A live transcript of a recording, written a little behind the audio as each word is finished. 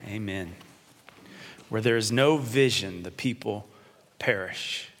Amen. Where there is no vision, the people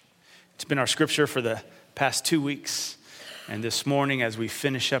perish. It's been our scripture for the past 2 weeks. And this morning, as we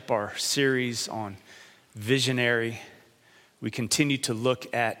finish up our series on visionary, we continue to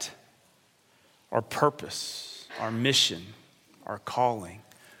look at our purpose, our mission, our calling,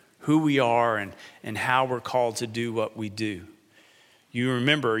 who we are and how we're called to do what we do. You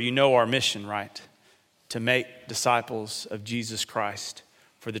remember, you know our mission, right? To make disciples of Jesus Christ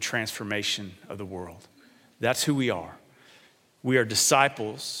for the transformation of the world. That's who we are. We are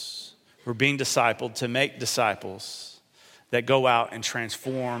disciples. We're being discipled to make disciples that go out and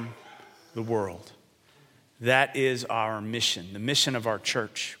transform the world. That is our mission, the mission of our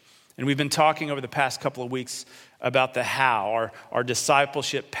church. And we've been talking over the past couple of weeks about the how, our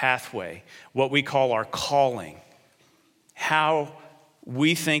discipleship pathway, what we call our calling, how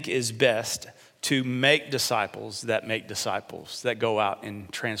we think is best to make disciples that go out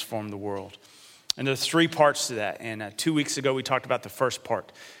and transform the world. And there's 3 parts to that. And 2 weeks ago, we talked about the first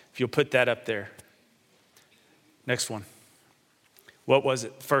part. If you'll put that up there. Next one. What was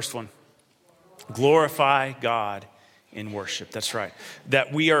it? First one. Glorify God in worship. That's right.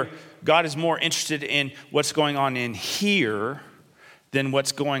 God is more interested in what's going on in here than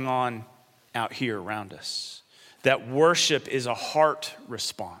what's going on out here around us. That worship is a heart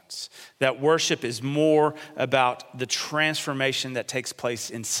response. That worship is more about the transformation that takes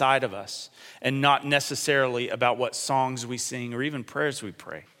place inside of us and not necessarily about what songs we sing or even prayers we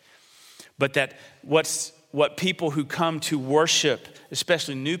pray. But that what people who come to worship,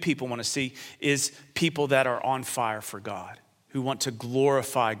 especially new people, want to see is people that are on fire for God, who want to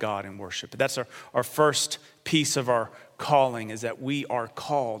glorify God in worship. That's our first piece of our calling, is that we are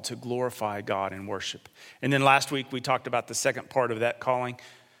called to glorify God in worship. And then last week we talked about the second part of that calling.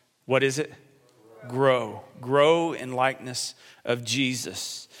 What is it? Grow. Grow in likeness of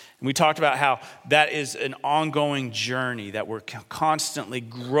Jesus. And we talked about how that is an ongoing journey, that we're constantly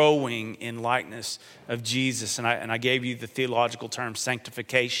growing in likeness of Jesus. And I gave you the theological term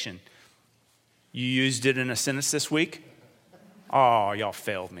sanctification. You used it in a sentence this week? Oh, y'all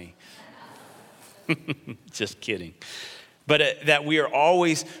failed me. Just kidding. But that we are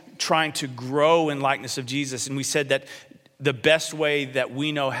always trying to grow in likeness of Jesus. And we said that the best way that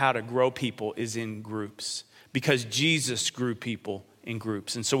we know how to grow people is in groups, because Jesus grew people in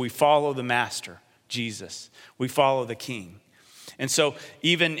groups. And so we follow the master, Jesus. We follow the king. And so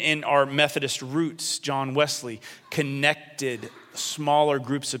even in our Methodist roots, John Wesley connected smaller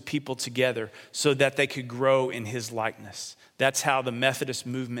groups of people together so that they could grow in his likeness. That's how the Methodist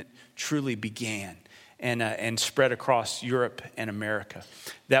movement truly began and spread across Europe and America.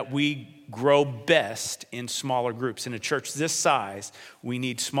 That we grow best in smaller groups. In a church this size, we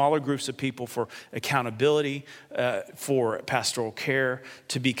need smaller groups of people for accountability, for pastoral care,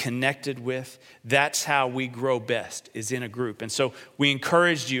 to be connected with. That's how we grow best, is in a group. And so we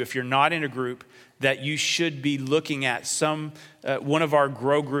encouraged you, if you're not in a group, that you should be looking at one of our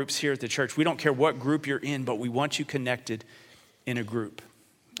grow groups here at the church. We don't care what group you're in, but we want you connected in a group.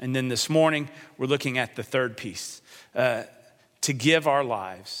 And then this morning, we're looking at the third piece, to give our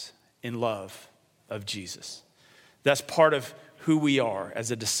lives in love of Jesus. That's part of who we are as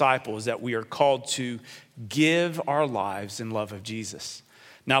a disciple, is that we are called to give our lives in love of Jesus.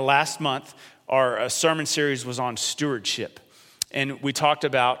 Now, last month, our sermon series was on stewardship. And we talked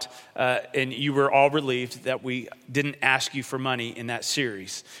about, and you were all relieved that we didn't ask you for money in that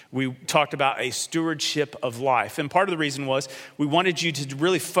series. We talked about a stewardship of life. And part of the reason was we wanted you to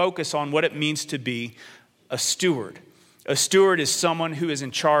really focus on what it means to be a steward. A steward is someone who is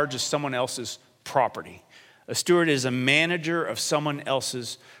in charge of someone else's property. A steward is a manager of someone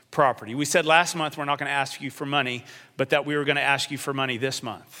else's property. We said last month we're not going to ask you for money, but that we were going to ask you for money this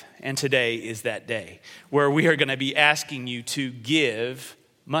month. And today is that day where we are going to be asking you to give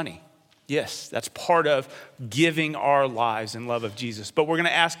money. Yes, that's part of giving our lives in love of Jesus. But we're going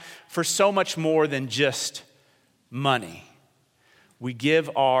to ask for so much more than just money. We give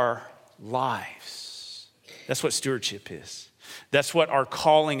our lives. That's what stewardship is. That's what our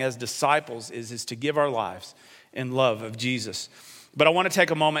calling as disciples is to give our lives in love of Jesus. But I want to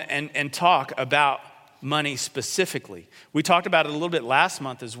take a moment and talk about money specifically. We talked about it a little bit last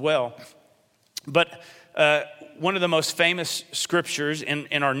month as well. But one of the most famous scriptures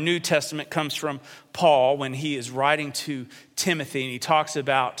in our New Testament comes from Paul when he is writing to Timothy, and he talks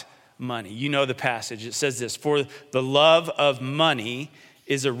about money. You know the passage. It says this: "For the love of money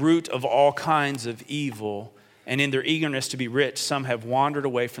is a root of all kinds of evil, and in their eagerness to be rich, some have wandered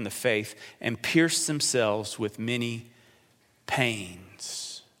away from the faith and pierced themselves with many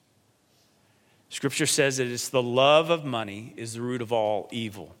pains." Scripture says that it's the love of money is the root of all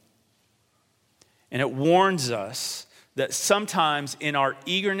evil. And it warns us that sometimes in our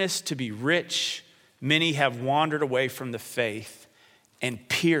eagerness to be rich, many have wandered away from the faith and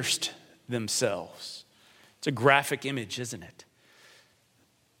pierced themselves. It's a graphic image, isn't it?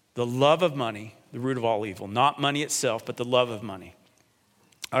 The love of money, the root of all evil. Not money itself, but the love of money.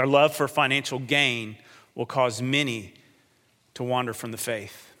 Our love for financial gain will cause many to wander from the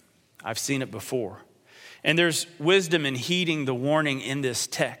faith. I've seen it before. And there's wisdom in heeding the warning in this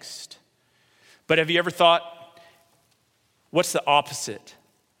text. But have you ever thought, what's the opposite?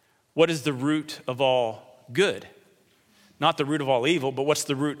 What is the root of all good? Not the root of all evil, but what's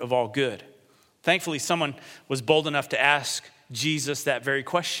the root of all good? Thankfully, someone was bold enough to ask Jesus that very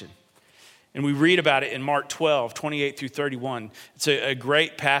question. And we read about it in Mark 12, 28 through 31. It's a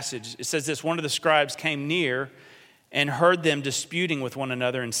great passage. It says this: one of the scribes came near and heard them disputing with one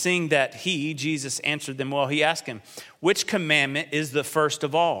another, and seeing that he, Jesus, answered them well, he asked him, which commandment is the first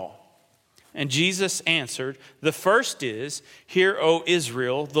of all? And Jesus answered, the first is, hear, O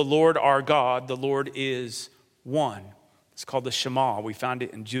Israel, the Lord our God, the Lord is one. It's called the Shema. We found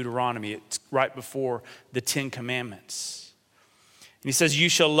it in Deuteronomy. It's right before the Ten Commandments. And he says, you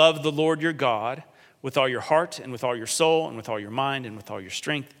shall love the Lord your God with all your heart and with all your soul and with all your mind and with all your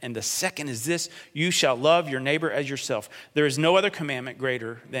strength. And the second is this: you shall love your neighbor as yourself. There is no other commandment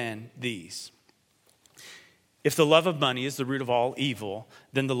greater than these. If the love of money is the root of all evil,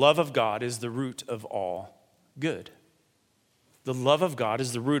 then the love of God is the root of all good. The love of God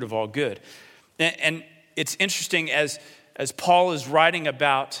is the root of all good. And it's interesting as Paul is writing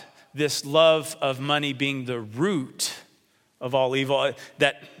about this love of money being the root of all evil,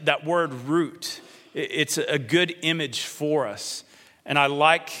 that word root, it's a good image for us. And I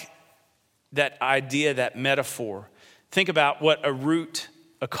like that idea, that metaphor. Think about what a root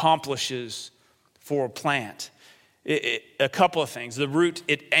accomplishes for a plant. A couple of things. The root,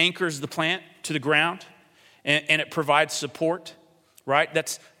 it anchors the plant to the ground, and it provides support, right?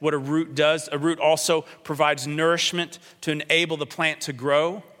 That's what a root does. A root also provides nourishment to enable the plant to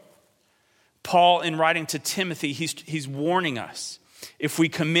grow. Paul, in writing to Timothy, he's warning us. If we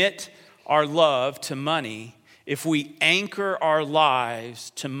commit our love to money, if we anchor our lives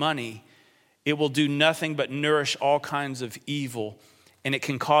to money, it will do nothing but nourish all kinds of evil, and it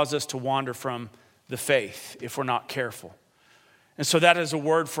can cause us to wander from the faith if we're not careful. And so that is a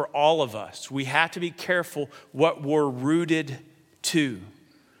word for all of us. We have to be careful what we're rooted to,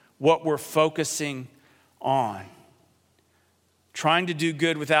 what we're focusing on. Trying to do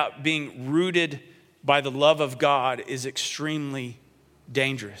good without being rooted by the love of God is extremely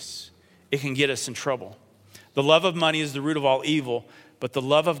dangerous. It can get us in trouble. The love of money is the root of all evil, but the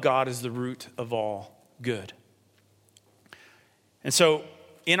love of God is the root of all good. And so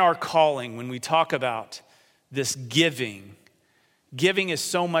in our calling, when we talk about this giving is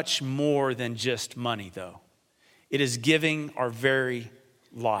so much more than just money, though. It is giving our very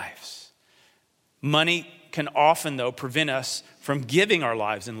lives. Money can often, though, prevent us from giving our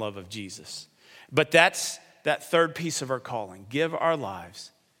lives in love of Jesus. But that's that third piece of our calling. Give our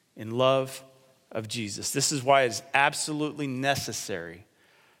lives in love of Jesus. This is why it's absolutely necessary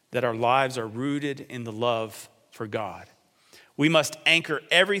that our lives are rooted in the love for God. We must anchor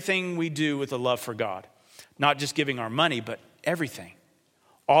everything we do with a love for God. Not just giving our money, but everything.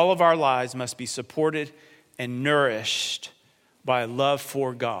 All of our lives must be supported and nourished by a love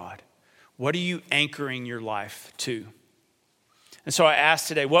for God. What are you anchoring your life to? And so I asked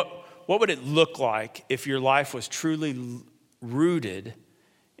today, what would it look like if your life was truly rooted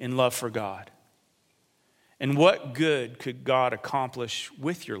in love for God? And what good could God accomplish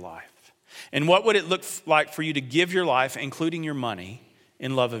with your life? And what would it look like for you to give your life, including your money,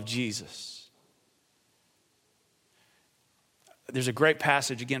 in love of Jesus? There's a great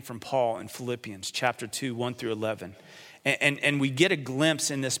passage again from Paul in Philippians chapter 2, 1 through 11. And we get a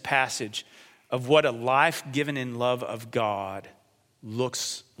glimpse in this passage of what a life given in love of God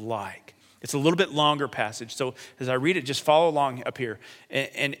looks like. It's a little bit longer passage, so as I read it, just follow along up here.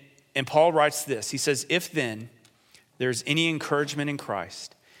 And Paul writes this. He says, if then there's any encouragement in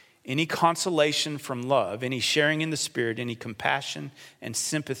Christ, any consolation from love, any sharing in the Spirit, any compassion and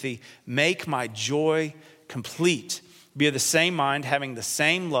sympathy, make my joy complete. Be of the same mind, having the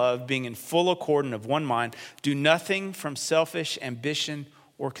same love, being in full accord and of one mind. Do nothing from selfish ambition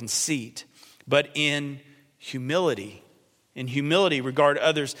or conceit, but in humility. In humility, regard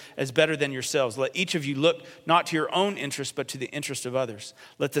others as better than yourselves. Let each of you look not to your own interest, but to the interest of others.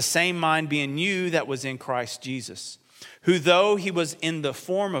 Let the same mind be in you that was in Christ Jesus, who though he was in the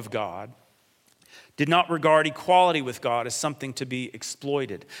form of God, did not regard equality with God as something to be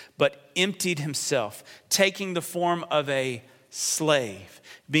exploited, but emptied himself, taking the form of a slave,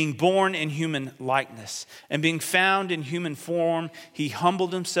 being born in human likeness, and being found in human form, he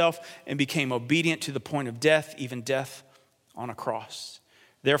humbled himself and became obedient to the point of death, even death on a cross.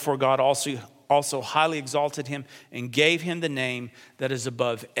 Therefore, God also highly exalted him and gave him the name that is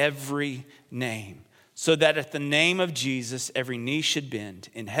above every name, so that at the name of Jesus, every knee should bend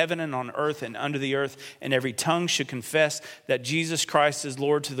in heaven and on earth and under the earth, and every tongue should confess that Jesus Christ is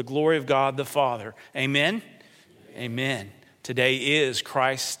Lord, to the glory of God the Father. Amen? Amen. Today is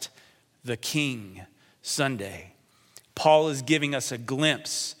Christ the King Sunday. Paul is giving us a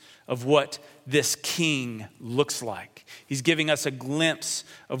glimpse of what this king looks like. He's giving us a glimpse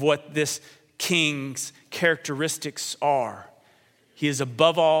of what this king's characteristics are. He is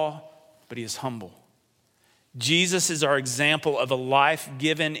above all, but he is humble. Jesus is our example of a life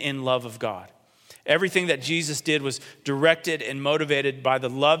given in love of God. Everything that Jesus did was directed and motivated by the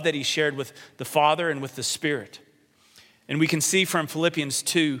love that he shared with the Father and with the Spirit. And we can see from Philippians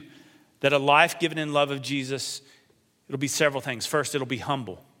 2 that a life given in love of Jesus, it'll be several things. First, it'll be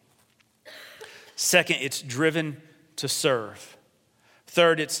humble. Second, it's driven to serve.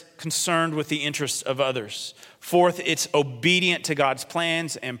 Third, it's concerned with the interests of others. Fourth, it's obedient to God's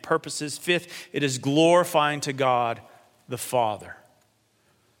plans and purposes. Fifth, it is glorifying to God the Father.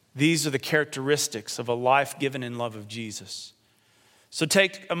 These are the characteristics of a life given in love of Jesus. So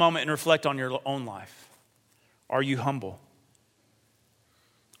take a moment and reflect on your own life. Are you humble?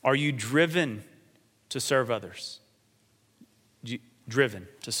 Are you driven to serve others? Driven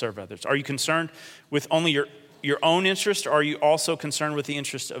to serve others. Are you concerned with only your own interest, or are you also concerned with the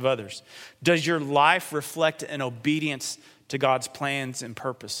interest of others? Does your life reflect an obedience to God's plans and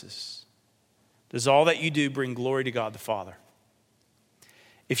purposes? Does all that you do bring glory to God the Father?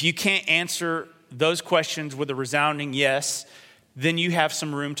 If you can't answer those questions with a resounding yes, then you have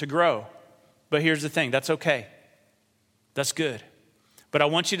some room to grow. But here's the thing, that's okay. That's good. But I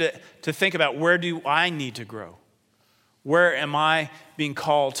want you to think about, where do I need to grow? Where am I being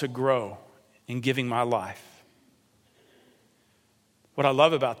called to grow in giving my life? What I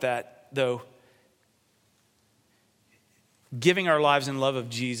love about that, though, giving our lives in love of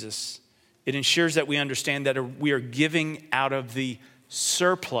Jesus, it ensures that we understand that we are giving out of the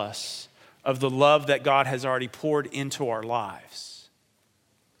surplus of the love that God has already poured into our lives.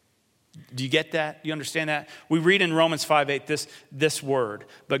 Do you get that? Do you understand that? We read in Romans 5:8 this word,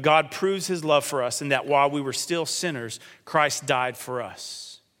 but God proves his love for us in that while we were still sinners, Christ died for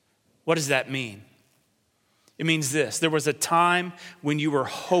us. What does that mean? It means this: there was a time when you were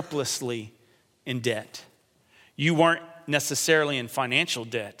hopelessly in debt. You weren't necessarily in financial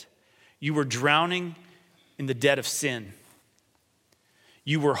debt. You were drowning in the debt of sin.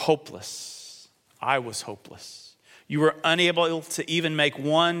 You were hopeless. I was hopeless. You were unable to even make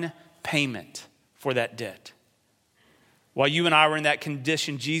one payment for that debt. While you and I were in that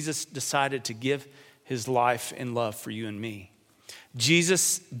condition, Jesus decided to give his life in love for you and me.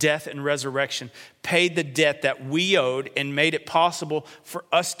 Jesus' death and resurrection paid the debt that we owed and made it possible for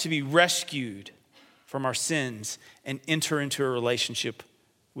us to be rescued from our sins and enter into a relationship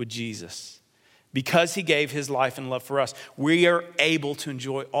with Jesus. Because he gave his life and love for us, we are able to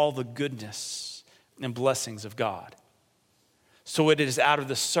enjoy all the goodness and blessings of God. So it is out of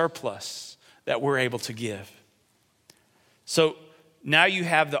the surplus that we're able to give. So now you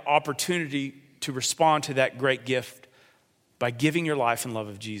have the opportunity to respond to that great gift by giving your life in love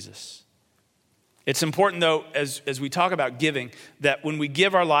of Jesus. It's important, though, as we talk about giving, that when we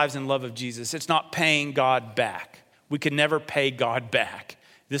give our lives in love of Jesus, it's not paying God back. We can never pay God back.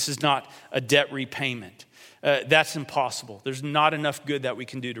 This is not a debt repayment. That's impossible. There's not enough good that we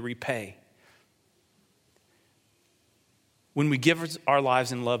can do to repay. When we give our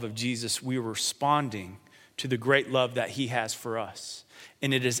lives in love of Jesus, we are responding to the great love that he has for us.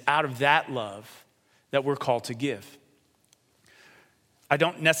 And it is out of that love that we're called to give. I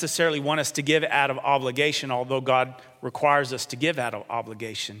don't necessarily want us to give out of obligation, although God requires us to give out of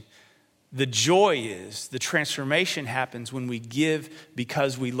obligation. The joy is, the transformation happens when we give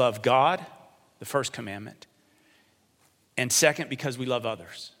because we love God, the first commandment, and second, because we love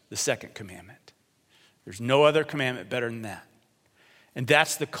others, the second commandment. There's no other commandment better than that. And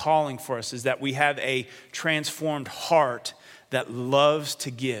that's the calling for us, is that we have a transformed heart that loves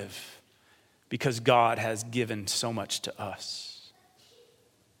to give because God has given so much to us.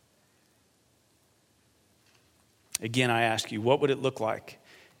 Again, I ask you, what would it look like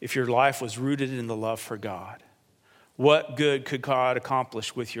if your life was rooted in the love for God? What good could God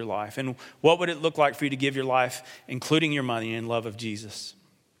accomplish with your life? And what would it look like for you to give your life, including your money, in love of Jesus?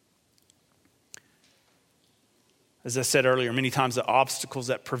 As I said earlier, many times the obstacles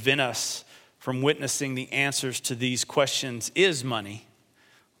that prevent us from witnessing the answers to these questions is money.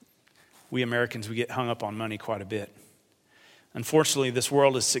 We Americans, we get hung up on money quite a bit. Unfortunately, this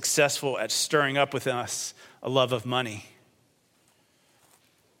world is successful at stirring up within us a love of money.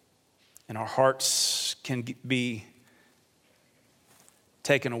 And our hearts can be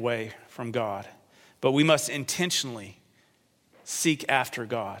taken away from God. But we must intentionally seek after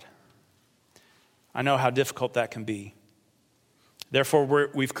God. I know how difficult that can be. Therefore,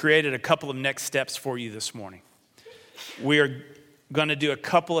 we've created a couple of next steps for you this morning. We are going to do a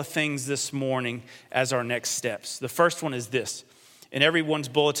couple of things this morning as our next steps. The first one is this. In everyone's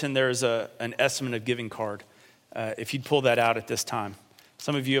bulletin, there is an estimate of giving card. If you'd pull that out at this time.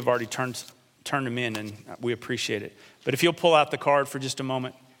 Some of you have already turned them in, and we appreciate it. But if you'll pull out the card for just a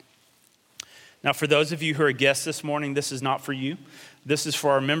moment. Now, for those of you who are guests this morning, this is not for you. This is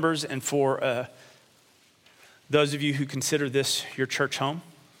for our members and for those of you who consider this your church home.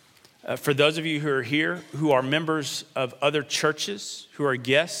 For those of you who are here, who are members of other churches, who are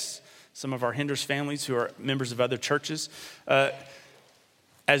guests, some of our Hinders families who are members of other churches,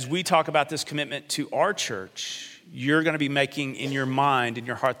 as we talk about this commitment to our church, you're going to be making in your mind, in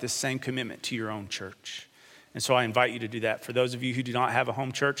your heart, this same commitment to your own church. And so I invite you to do that. For those of you who do not have a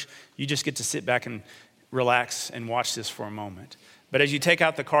home church, you just get to sit back and relax and watch this for a moment. But as you take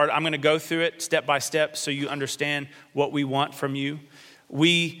out the card, I'm going to go through it step by step so you understand what we want from you.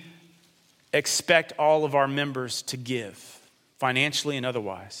 We expect all of our members to give, financially and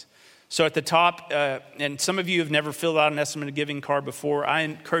otherwise. So at the top, and some of you have never filled out an estimate of giving card before, I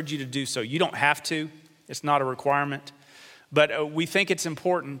encourage you to do so. You don't have to. It's not a requirement. But we think it's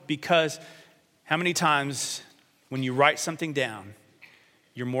important because how many times when you write something down,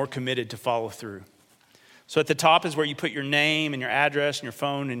 you're more committed to follow through? So at the top is where you put your name and your address and your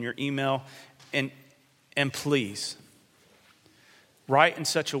phone and your email. And please, write in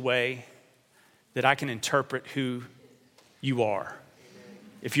such a way that I can interpret who you are.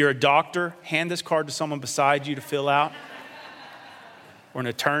 If you're a doctor, hand this card to someone beside you to fill out. Or an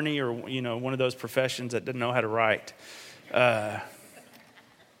attorney or, one of those professions that doesn't know how to write. But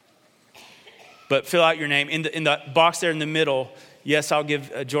fill out your name. In the box there in the middle, yes, I'll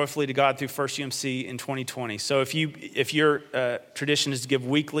give joyfully to God through First UMC in 2020. So if your tradition is to give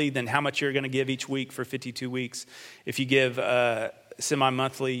weekly, then how much you're going to give each week for 52 weeks. If you give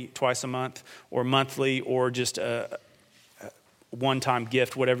semi-monthly, twice a month, or monthly, or just a one-time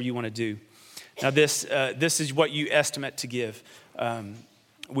gift, whatever you want to do. Now this is what you estimate to give.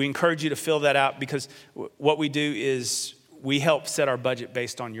 We encourage you to fill that out because what we do is we help set our budget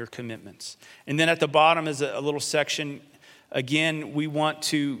based on your commitments. And then at the bottom is a little section. Again, we want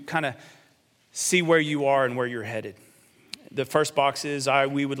to kind of see where you are and where you're headed. The first box is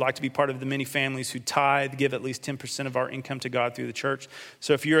we would like to be part of the many families who tithe, give at least 10% of our income to God through the church.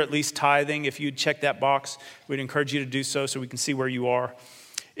 So if you're at least tithing, if you'd check that box, we'd encourage you to do so we can see where you are.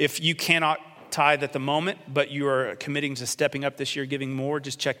 If you cannot tithe at the moment, but you are committing to stepping up this year, giving more,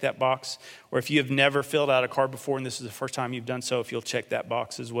 just check that box. Or if you have never filled out a card before and this is the first time you've done so, if you'll check that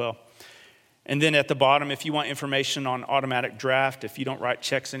box as well. And then at the bottom, if you want information on automatic draft, if you don't write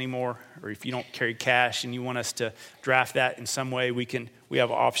checks anymore, or if you don't carry cash and you want us to draft that in some way, we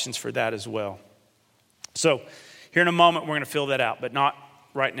have options for that as well. So here in a moment, we're going to fill that out, but not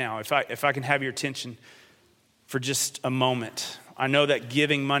right now. If I can have your attention for just a moment. I know that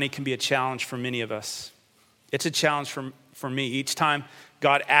giving money can be a challenge for many of us. It's a challenge for me. Each time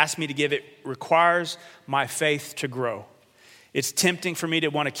God asks me to give, it requires my faith to grow. It's tempting for me to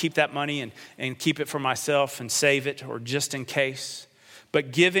want to keep that money and keep it for myself and save it or just in case.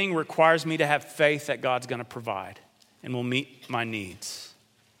 But giving requires me to have faith that God's going to provide and will meet my needs.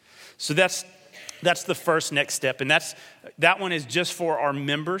 So that's the first next step. And that one is just for our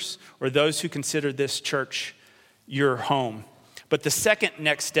members or those who consider this church your home. But the second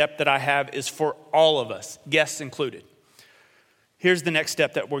next step that I have is for all of us, guests included. Here's the next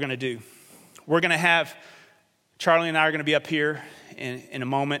step that we're going to do. We're going to have Charlie and I are going to be up here in a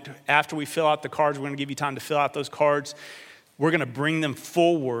moment. After we fill out the cards, we're going to give you time to fill out those cards. We're going to bring them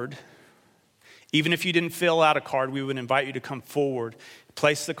forward. Even if you didn't fill out a card, we would invite you to come forward.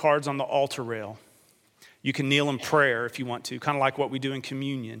 Place the cards on the altar rail. You can kneel in prayer if you want to, kind of like what we do in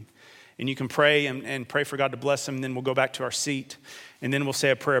communion. And you can pray and pray for God to bless them, and then we'll go back to our seat. And then we'll say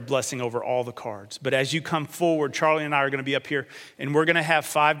a prayer of blessing over all the cards. But as you come forward, Charlie and I are going to be up here, and we're going to have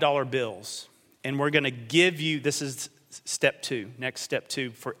 $5 bills. And we're going to give you, this is step 2, next step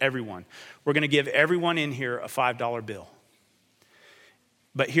 2 for everyone. We're going to give everyone in here a $5 bill.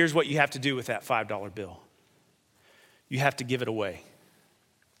 But here's what you have to do with that $5 bill. You have to give it away.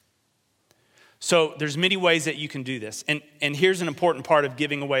 So there's many ways that you can do this. And here's an important part of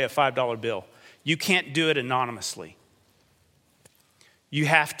giving away a $5 bill. You can't do it anonymously. You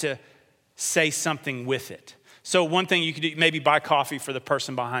have to say something with it. So one thing you could do, maybe buy coffee for the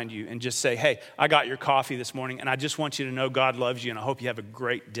person behind you and just say, hey, I got your coffee this morning and I just want you to know God loves you and I hope you have a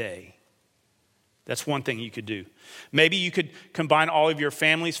great day. That's one thing you could do. Maybe you could combine all of your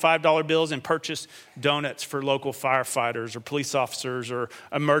family's $5 bills and purchase donuts for local firefighters or police officers or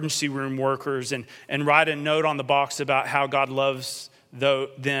emergency room workers and write a note on the box about how God loves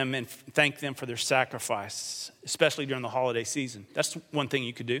them and thank them for their sacrifice, especially during the holiday season. That's one thing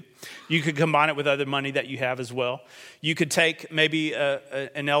you could do. You could combine it with other money that you have as well. You could take maybe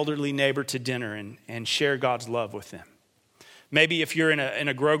an elderly neighbor to dinner and share God's love with them. Maybe if you're in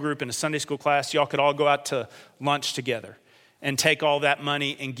a grow group in a Sunday school class, y'all could all go out to lunch together and take all that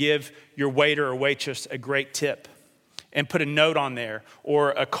money and give your waiter or waitress a great tip and put a note on there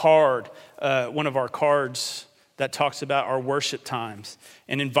or a card, one of our cards that talks about our worship times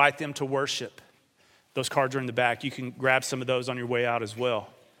and invite them to worship. Those cards are in the back. You can grab some of those on your way out as well.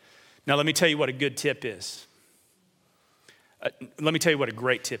 Now, let me tell you what a good tip is. Let me tell you what a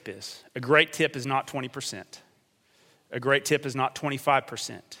great tip is. A great tip is not 20%. A great tip is not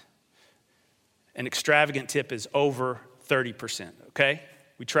 25%. An extravagant tip is over 30%, okay?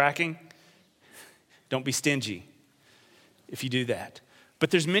 We tracking? Don't be stingy if you do that.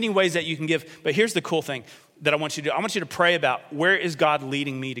 But there's many ways that you can give. But here's the cool thing that I want you to do. I want you to pray about, where is God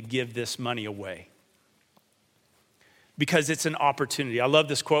leading me to give this money away? Because it's an opportunity. I love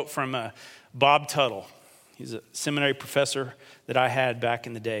this quote from Bob Tuttle. He's a seminary professor that I had back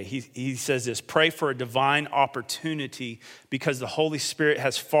in the day. He says this: pray for a divine opportunity because the Holy Spirit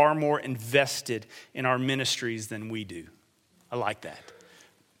has far more invested in our ministries than we do. I like that.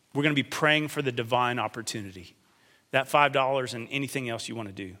 We're going to be praying for the divine opportunity. That $5 and anything else you want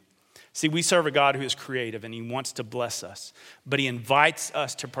to do. See, we serve a God who is creative and he wants to bless us, but he invites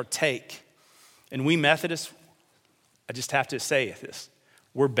us to partake. And we Methodists, I just have to say this,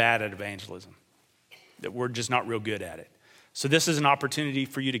 we're bad at evangelism. That we're just not real good at it. So this is an opportunity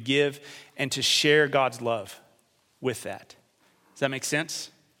for you to give and to share God's love with that. Does that make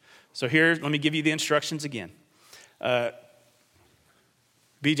sense? So here, let me give you the instructions again. BJ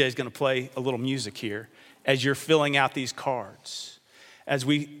is going to play a little music here as you're filling out these cards. As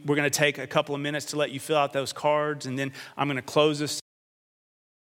we're going to take a couple of minutes to let you fill out those cards, and then I'm going to close this